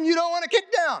 Some of them you don't want to kick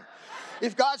down.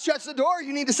 If God shuts the door,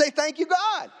 you need to say, thank you,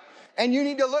 God. And you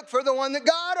need to look for the one that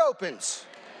God opens.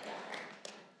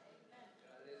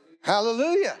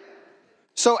 Hallelujah.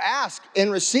 So ask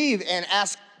and receive and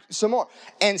ask some more.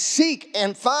 And seek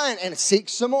and find and seek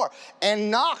some more.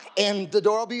 And knock and the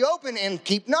door will be open, and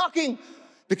keep knocking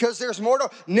because there's more to.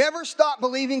 Never stop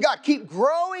believing God. Keep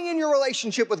growing in your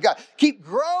relationship with God. Keep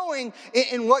growing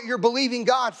in what you're believing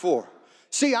God for.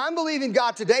 See, I'm believing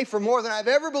God today for more than I've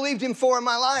ever believed Him for in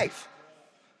my life.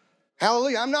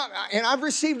 Hallelujah. I've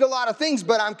received a lot of things,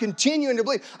 but I'm continuing to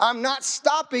believe. I'm not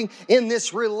stopping in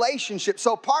this relationship.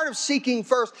 So part of seeking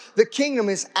first the kingdom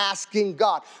is asking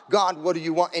God, God, what do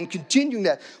you want? And continuing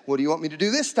that, what do you want me to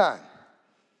do this time?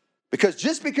 Because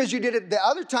just because you did it the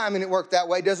other time and it worked that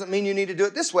way doesn't mean you need to do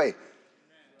it this way.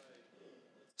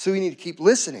 So we need to keep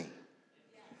listening.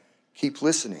 Keep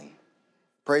listening.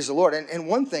 Praise the Lord. And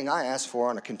one thing I ask for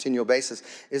on a continual basis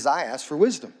is I ask for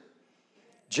wisdom.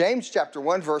 James chapter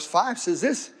 1 verse 5 says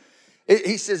this.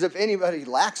 He says, if anybody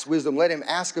lacks wisdom, let him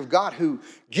ask of God, who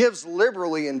gives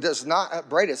liberally and does not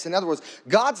upbraid us. In other words,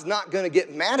 God's not going to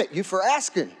get mad at you for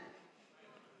asking.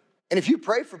 And if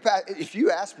you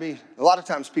ask me, a lot of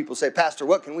times people say, Pastor,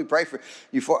 what can we pray for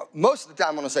you for? Most of the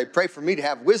time I'm going to say, pray for me to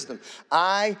have wisdom.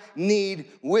 I need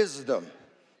wisdom.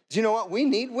 Do you know what? We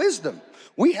need wisdom.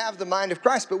 We have the mind of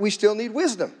Christ, but we still need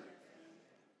wisdom.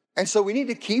 And so we need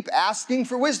to keep asking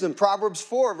for wisdom. Proverbs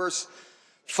 4 verse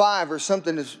 5 or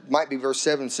something, might be verse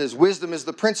 7, says, wisdom is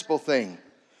the principal thing.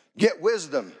 Get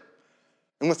wisdom.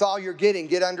 And with all you're getting,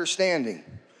 get understanding.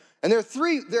 And there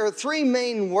are three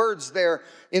main words there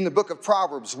in the book of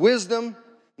Proverbs. Wisdom,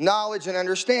 knowledge, and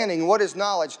understanding. What is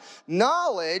knowledge?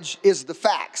 Knowledge is the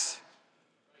facts.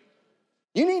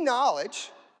 You need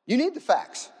knowledge. You need the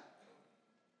facts.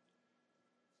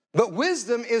 But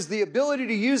wisdom is the ability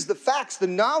to use the facts, the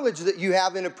knowledge that you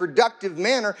have in a productive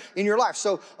manner in your life.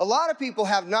 So a lot of people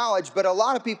have knowledge, but a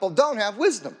lot of people don't have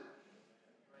wisdom.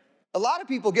 A lot of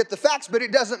people get the facts, but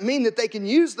it doesn't mean that they can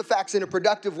use the facts in a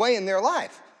productive way in their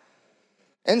life.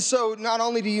 And so not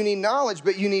only do you need knowledge,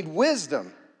 but you need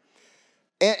wisdom.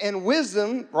 And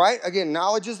wisdom, right? Again,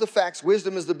 knowledge is the facts.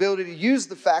 Wisdom is the ability to use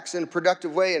the facts in a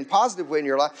productive way and positive way in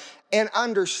your life. And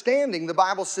understanding, the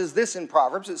Bible says this in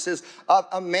Proverbs. It says,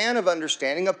 a man of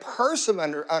understanding, a person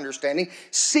of understanding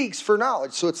seeks for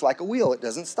knowledge. So it's like a wheel. It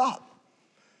doesn't stop.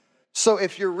 So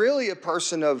if you're really a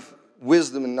person of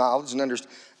wisdom and knowledge and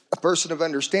a person of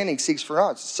understanding seeks for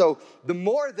knowledge. So the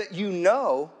more that you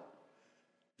know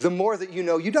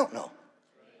you don't know.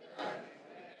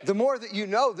 The more that you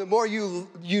know, the more you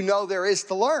know there is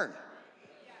to learn.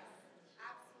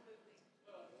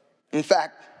 In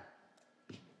fact,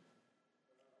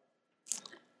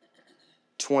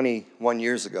 21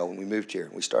 years ago when we moved here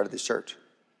and we started this church,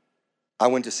 I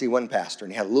went to see one pastor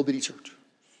and he had a little bitty church.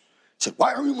 He said,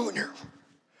 why are we moving here?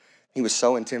 He was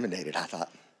so intimidated, I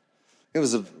thought. It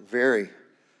was a very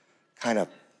kind of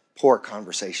poor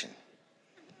conversation.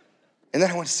 And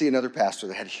then I went to see another pastor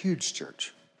that had a huge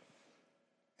church.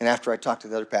 And after I talked to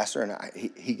the other pastor,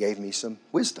 and he gave me some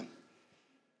wisdom.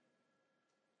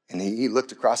 And he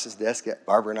looked across his desk at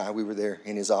Barbara and I. We were there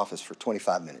in his office for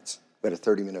 25 minutes. We had a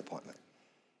 30-minute appointment.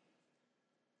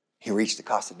 He reached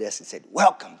across the desk and said,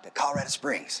 welcome to Colorado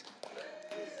Springs.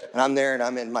 And I'm there, and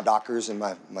I'm in my Dockers and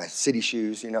my city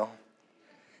shoes, you know.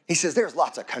 He says, there's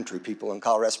lots of country people in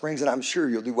Colorado Springs, and I'm sure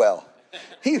you'll do well.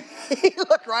 He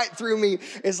looked right through me.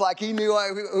 It's like he knew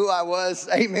who I was.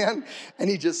 Amen. And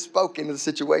he just spoke into the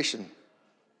situation.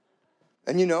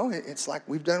 And you know, it's like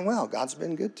we've done well. God's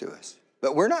been good to us.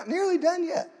 But we're not nearly done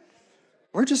yet.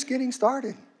 We're just getting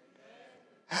started.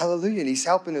 Hallelujah. And he's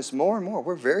helping us more and more.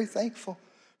 We're very thankful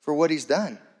for what he's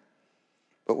done.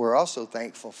 But we're also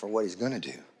thankful for what he's going to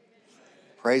do.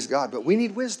 Praise God. But we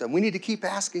need wisdom. We need to keep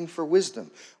asking for wisdom.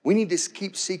 We need to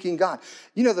keep seeking God.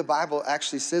 You know, the Bible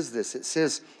actually says this. It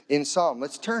says in Psalm,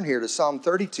 let's turn here to Psalm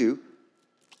 32,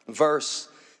 verse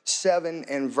 7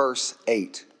 and verse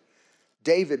 8.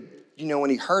 David when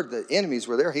he heard the enemies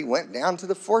were there, he went down to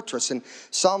the fortress. And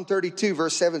Psalm 32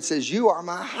 verse 7 says, you are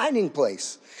my hiding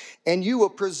place, and you will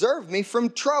preserve me from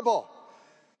trouble.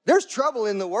 There's trouble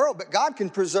in the world, but God can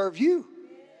preserve you.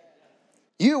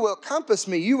 You will compass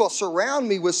me. You will surround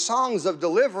me with songs of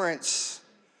deliverance.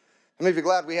 How many of you are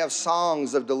glad we have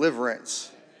songs of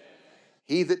deliverance?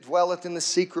 He that dwelleth in the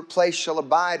secret place shall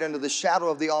abide under the shadow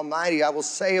of the Almighty. I will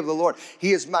say of the Lord,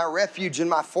 he is my refuge and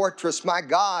my fortress, my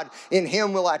God, in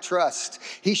him will I trust.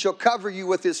 He shall cover you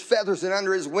with his feathers, and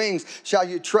under his wings shall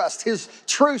you trust. His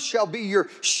truth shall be your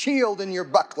shield and your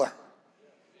buckler.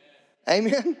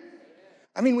 Amen?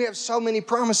 I mean, we have so many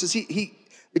promises.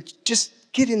 Just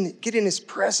get in his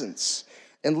presence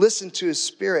and listen to his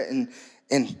spirit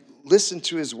and listen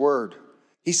to his word.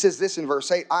 He says this in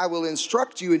verse 8, I will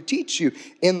instruct you and teach you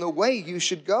in the way you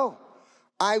should go.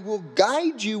 I will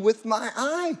guide you with my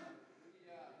eye.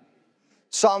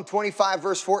 Psalm 25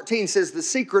 verse 14 says, the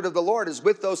secret of the Lord is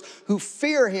with those who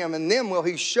fear him, and them will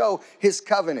he show his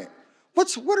covenant.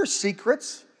 What are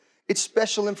secrets? It's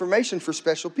special information for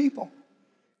special people.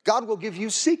 God will give you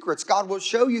secrets. God will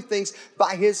show you things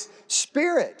by his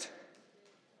Spirit.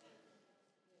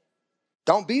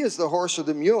 Don't be as the horse or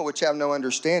the mule, which have no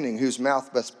understanding, whose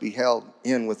mouth must be held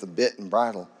in with a bit and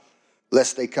bridle,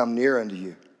 lest they come near unto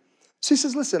you. So he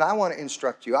says, listen, I want to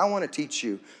instruct you. I want to teach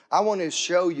you. I want to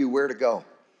show you where to go.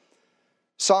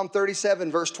 Psalm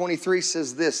 37 verse 23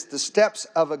 says this, the steps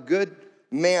of a good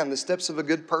man, the steps of a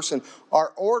good person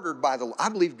are ordered by the Lord. I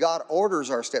believe God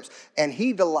orders our steps, and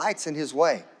he delights in his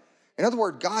way. In other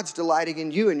words, God's delighting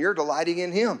in you, and you're delighting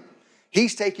in him.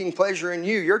 He's taking pleasure in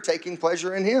you. You're taking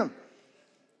pleasure in him.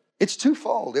 It's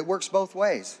twofold. It works both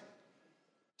ways.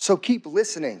 So keep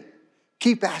listening.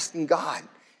 Keep asking God.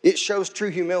 It shows true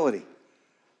humility,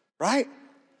 right?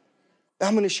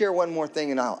 I'm going to share one more thing,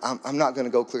 and I'm not going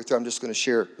to go clear through. I'm just going to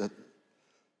share the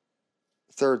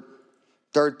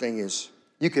third thing is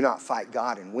you cannot fight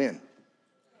God and win.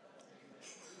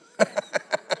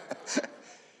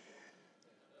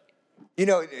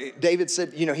 David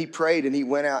said, he prayed and he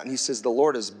went out and he says, the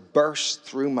Lord has burst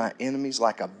through my enemies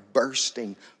like a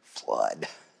bursting flood.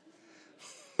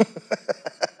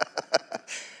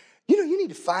 You need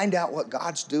to find out what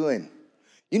God's doing.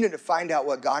 You need to find out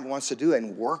what God wants to do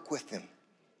and work with him.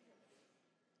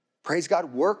 Praise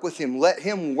God, work with him. Let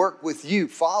him work with you.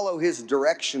 Follow his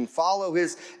direction. Follow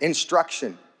his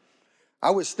instruction.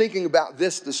 I was thinking about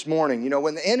this morning.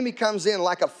 When the enemy comes in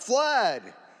like a flood,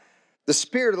 the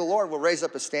Spirit of the Lord will raise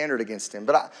up a standard against him.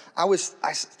 But I was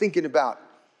thinking about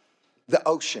the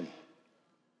ocean.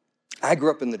 I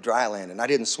grew up in the dry land, and I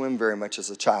didn't swim very much as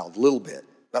a child, a little bit,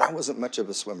 but I wasn't much of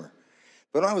a swimmer.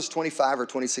 But when I was 25 or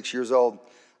 26 years old,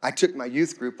 I took my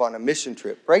youth group on a mission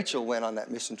trip. Rachel went on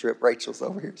that mission trip. Rachel's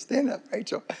over here. Stand up,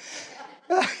 Rachel.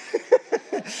 I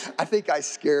think I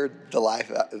scared the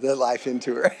life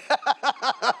into her.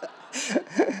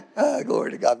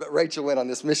 Glory to God. But Rachel went on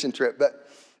this mission trip. But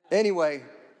anyway,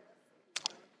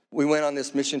 we went on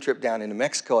this mission trip down into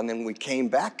Mexico, and then we came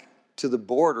back to the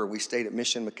border. We stayed at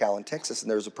Mission McAllen, Texas, and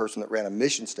there was a person that ran a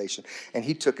mission station, and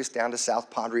he took us down to South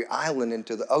Padre Island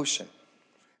into the ocean.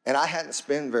 And I hadn't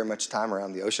spent very much time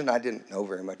around the ocean. I didn't know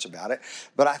very much about it.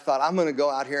 But I thought, I'm going to go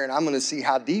out here and I'm going to see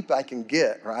how deep I can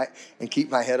get, right? And keep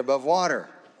my head above water.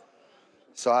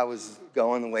 So I was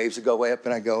going, the waves would go way up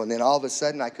and I go. And then all of a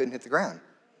sudden I couldn't hit the ground.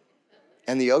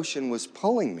 And the ocean was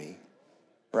pulling me,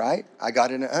 right? I got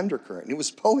in an undercurrent and it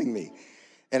was pulling me.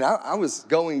 And I was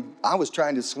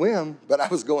trying to swim, but I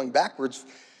was going backwards.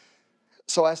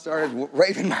 So I started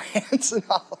waving my hands and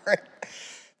hollering.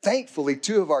 Thankfully,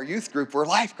 2 of our youth group were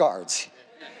lifeguards,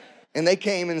 and they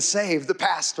came and saved the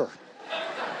pastor.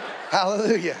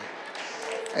 Hallelujah.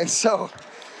 And so,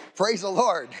 praise the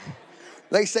Lord.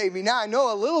 They saved me. Now I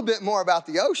know a little bit more about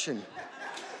the ocean,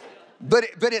 but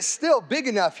it's still big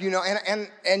enough, and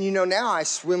now I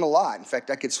swim a lot. In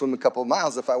fact, I could swim a couple of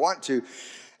miles if I want to.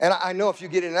 And I know if you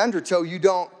get in an undertow, you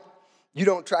don't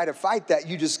try to fight that.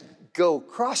 You just go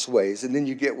crossways, and then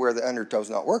you get where the undertow's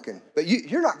not working. But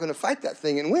you're not going to fight that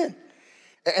thing and win.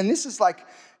 And this is like,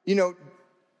 you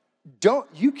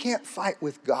can't fight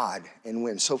with God and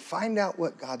win. So find out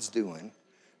what God's doing.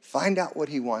 Find out what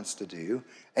he wants to do.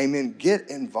 Amen. Get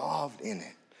involved in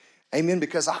it. Amen.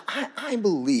 Because I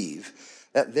believe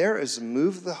that there is a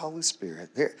move of the Holy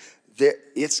Spirit.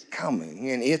 It's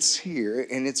coming, and it's here,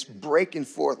 and it's breaking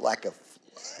forth like a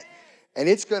flood. And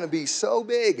it's going to be so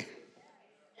big.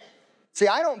 See,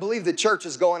 I don't believe the church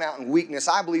is going out in weakness.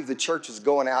 I believe the church is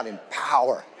going out in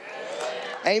power.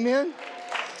 Amen?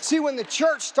 See, when the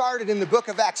church started in the book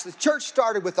of Acts, the church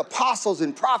started with apostles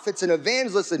and prophets and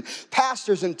evangelists and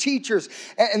pastors and teachers.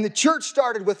 And the church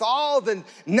started with all the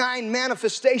 9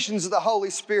 manifestations of the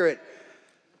Holy Spirit.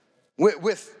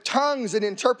 With tongues and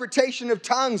interpretation of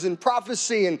tongues and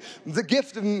prophecy and the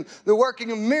gift of the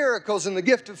working of miracles and the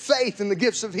gift of faith and the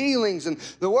gifts of healings and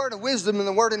the word of wisdom and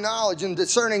the word of knowledge and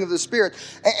discerning of the Spirit.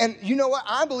 And you know what?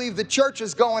 I believe the church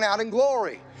is going out in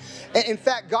glory. In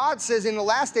fact, God says in the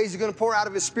last days He's going to pour out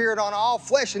of His Spirit on all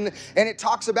flesh. And it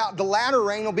talks about the latter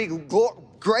rain will be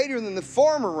greater than the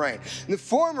former rain. And the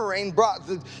former rain brought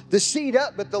the seed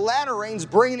up, but the latter rain's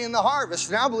bringing in the harvest.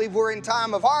 And I believe we're in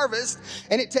time of harvest,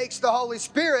 and it takes the Holy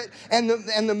Spirit and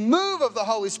the move of the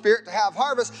Holy Spirit to have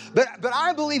harvest. But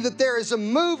I believe that there is a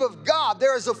move of God.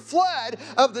 There is a flood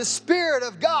of the Spirit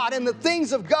of God and the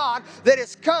things of God that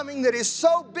is coming, that is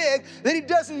so big that it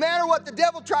doesn't matter what the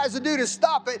devil tries to do to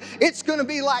stop it. It's going to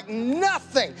be like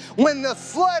nothing when the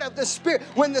flood of the Spirit,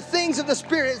 when the things of the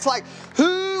Spirit, it's like,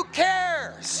 who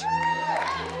cares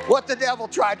what the devil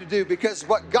tried to do, because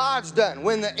what God's done,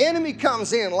 when the enemy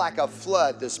comes in like a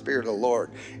flood, the Spirit of the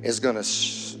Lord is going to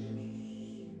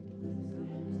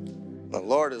the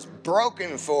Lord is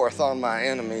broken forth on my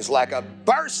enemies like a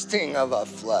bursting of a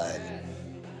flood.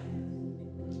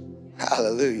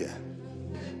 Hallelujah.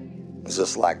 It's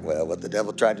just like, well, what the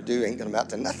devil tried to do ain't going to amount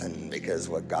to nothing, because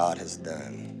what God has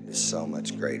done is so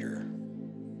much greater.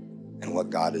 And what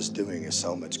God is doing is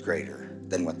so much greater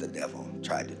than what the devil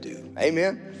tried to do.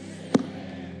 Amen?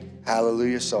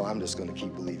 Hallelujah. So I'm just going to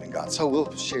keep believing God. So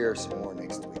we'll share some more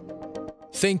next week.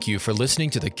 Thank you for listening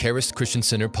to the Charis Christian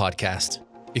Center podcast.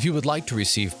 If you would like to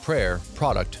receive prayer,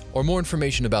 product, or more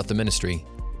information about the ministry,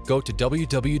 go to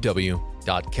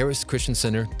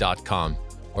www.charischristiancenter.com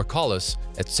or call us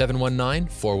at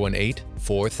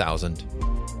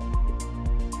 719-418-4000.